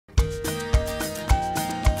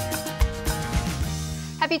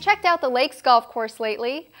Have you checked out the Lakes Golf Course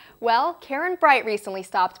lately? Well, Karen Bright recently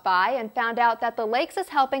stopped by and found out that the Lakes is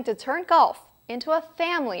helping to turn golf into a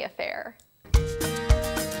family affair.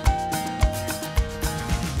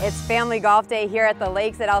 It's Family Golf Day here at the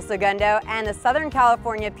Lakes at El Segundo, and the Southern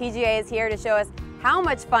California PGA is here to show us how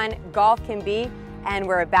much fun golf can be, and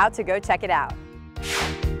we're about to go check it out.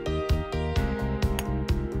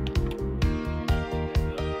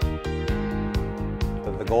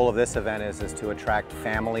 The goal of this event is to attract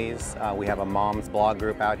families. We have a mom's blog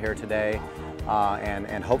group out here today,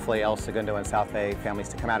 and hopefully El Segundo and South Bay families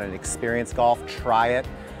to come out and experience golf, try it,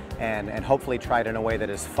 and hopefully try it in a way that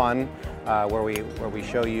is fun, where we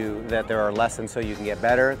show you that there are lessons so you can get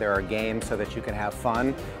better, there are games so that you can have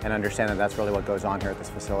fun, and understand that that's really what goes on here at this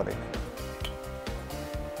facility.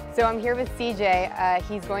 So I'm here with CJ.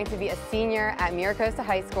 He's going to be a senior at Miracosta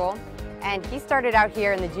High School, and he started out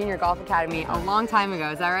here in the Junior Golf Academy a long time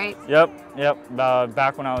ago, is that right? Yep.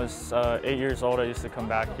 Back when I was 8 years old, I used to come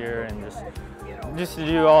back here and just to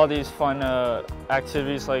do all these fun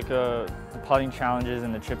activities like the putting challenges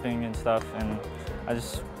and the chipping and stuff, and I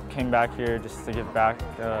just came back here just to give back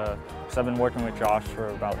because I've been working with Josh for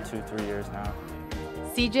about 2-3 years now.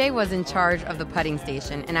 CJ was in charge of the putting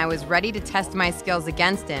station, and I was ready to test my skills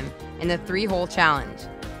against him in the 3-hole challenge.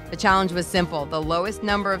 The challenge was simple: the lowest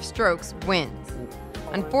number of strokes wins.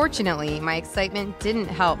 Unfortunately, my excitement didn't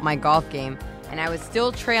help my golf game, and I was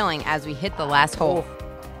still trailing as we hit the last hole.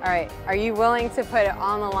 All right, are you willing to put it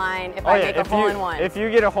on the line if I make a hole-in-one? If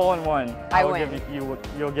you get a hole-in-one, I win.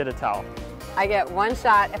 You'll get a towel. I get one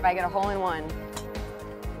shot if I get a hole-in-one.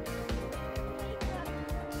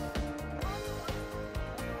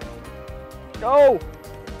 Go!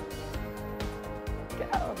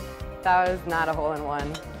 Go. That was not a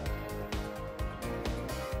hole-in-one.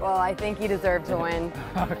 Well, I think you deserve to win.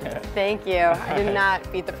 Okay. Thank you. I did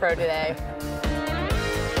not beat the pro today.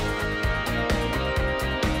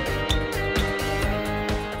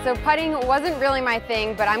 So putting wasn't really my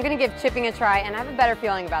thing, but I'm going to give chipping a try, and I have a better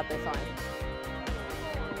feeling about this one.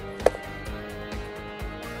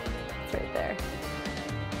 It's right there.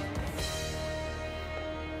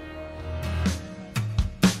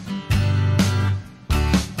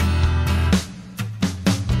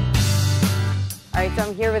 All right, so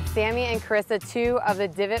I'm here with Sammy and Carissa, 2 of the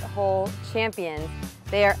divot hole champions.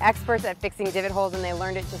 They are experts at fixing divot holes, and they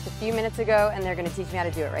learned it just a few minutes ago, and they're going to teach me how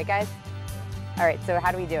to do it, right guys? All right, so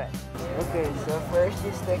how do we do it? Okay, so first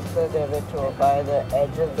you stick the divot tool by the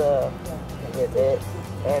edge of the divot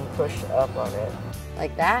and push up on it.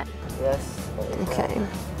 Like that? Yes. Okay.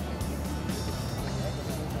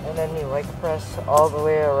 And then you press all the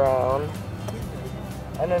way around.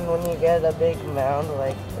 And then when you get a big mound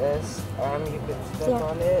like this, you can step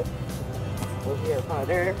on it with your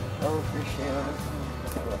putter over your shoe,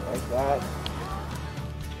 like that.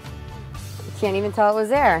 You can't even tell it was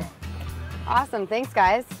there. Awesome, thanks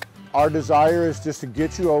guys. Our desire is just to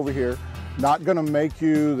get you over here, not going to make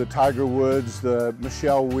you the Tiger Woods, the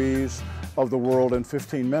Michelle Wees of the world in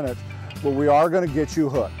 15 minutes, but we are going to get you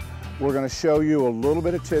hooked. We're going to show you a little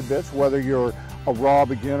bit of tidbits, whether you're a raw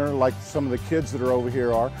beginner like some of the kids that are over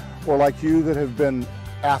here are, or like you that have been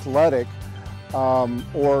athletic,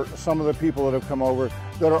 or some of the people that have come over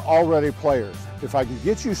that are already players. If I can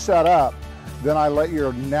get you set up, then I let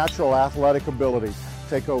your natural athletic ability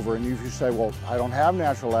take over. And if you say, well, I don't have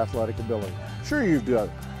natural athletic ability. Sure you do.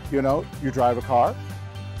 You know, you drive a car,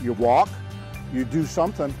 you walk, you do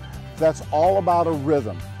something. That's all about a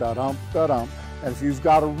rhythm. Da-dum, da-dum. And if you've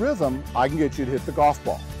got a rhythm, I can get you to hit the golf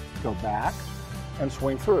ball. Go back and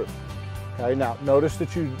swing through. Okay, now notice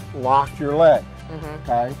that you locked your leg.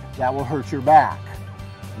 Okay, that will hurt your back.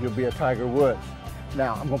 You'll be a Tiger Woods.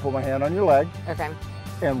 Now, I'm gonna put my hand on your leg. Okay.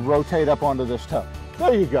 And rotate up onto this toe.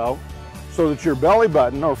 There you go. So that your belly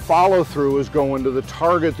button or follow through is going to the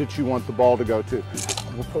target that you want the ball to go to.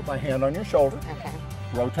 We'll put my hand on your shoulder. Okay.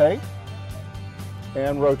 Rotate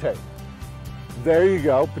and rotate. There you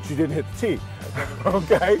go, but you didn't hit the tee.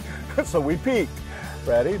 Okay, so we peeked.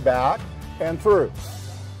 Ready, back and through.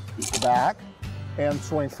 Back and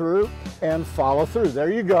swing through and follow through. There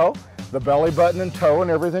you go. The belly button and toe and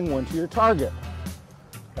everything went to your target.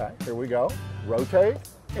 Okay, here we go. Rotate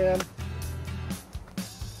and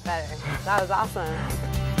Better. That was awesome.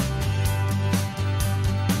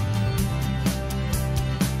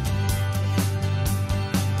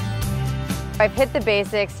 I've hit the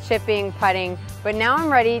basics, chipping, putting, but now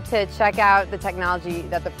I'm ready to check out the technology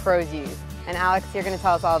that the pros use. And Alex, you're going to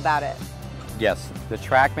tell us all about it. Yes, the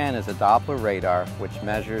TrackMan is a Doppler radar which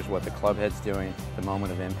measures what the club head's doing at the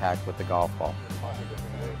moment of impact with the golf ball.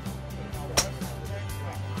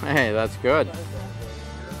 Hey, that's good.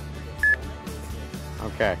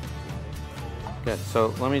 Okay. Good.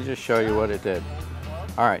 So let me just show you what it did.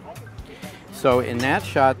 All right. So in that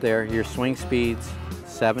shot there, your swing speed's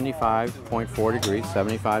 75.4 degrees,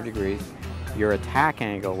 75 degrees. Your attack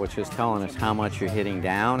angle, which is telling us how much you're hitting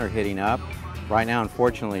down or hitting up. Right now,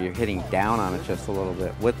 unfortunately, you're hitting down on it just a little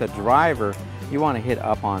bit. With the driver, you want to hit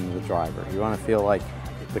up on the driver. You want to feel like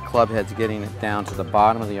the club head's getting it down to the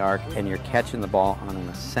bottom of the arc and you're catching the ball on an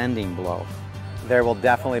ascending blow. There will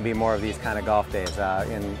definitely be more of these kind of golf days.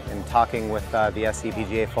 In talking with the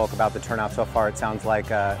SCPGA folk about the turnout so far, it sounds like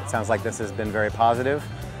this has been very positive,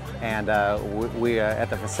 and we at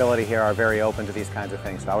the facility here are very open to these kinds of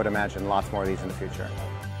things. So I would imagine lots more of these in the future.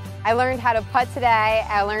 I learned how to putt today.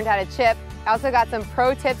 I learned how to chip. I also got some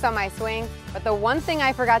pro tips on my swing, but the one thing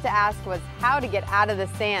I forgot to ask was how to get out of the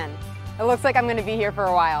sand. It looks like I'm going to be here for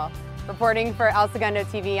a while. Reporting for El Segundo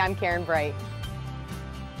TV, I'm Karen Bright.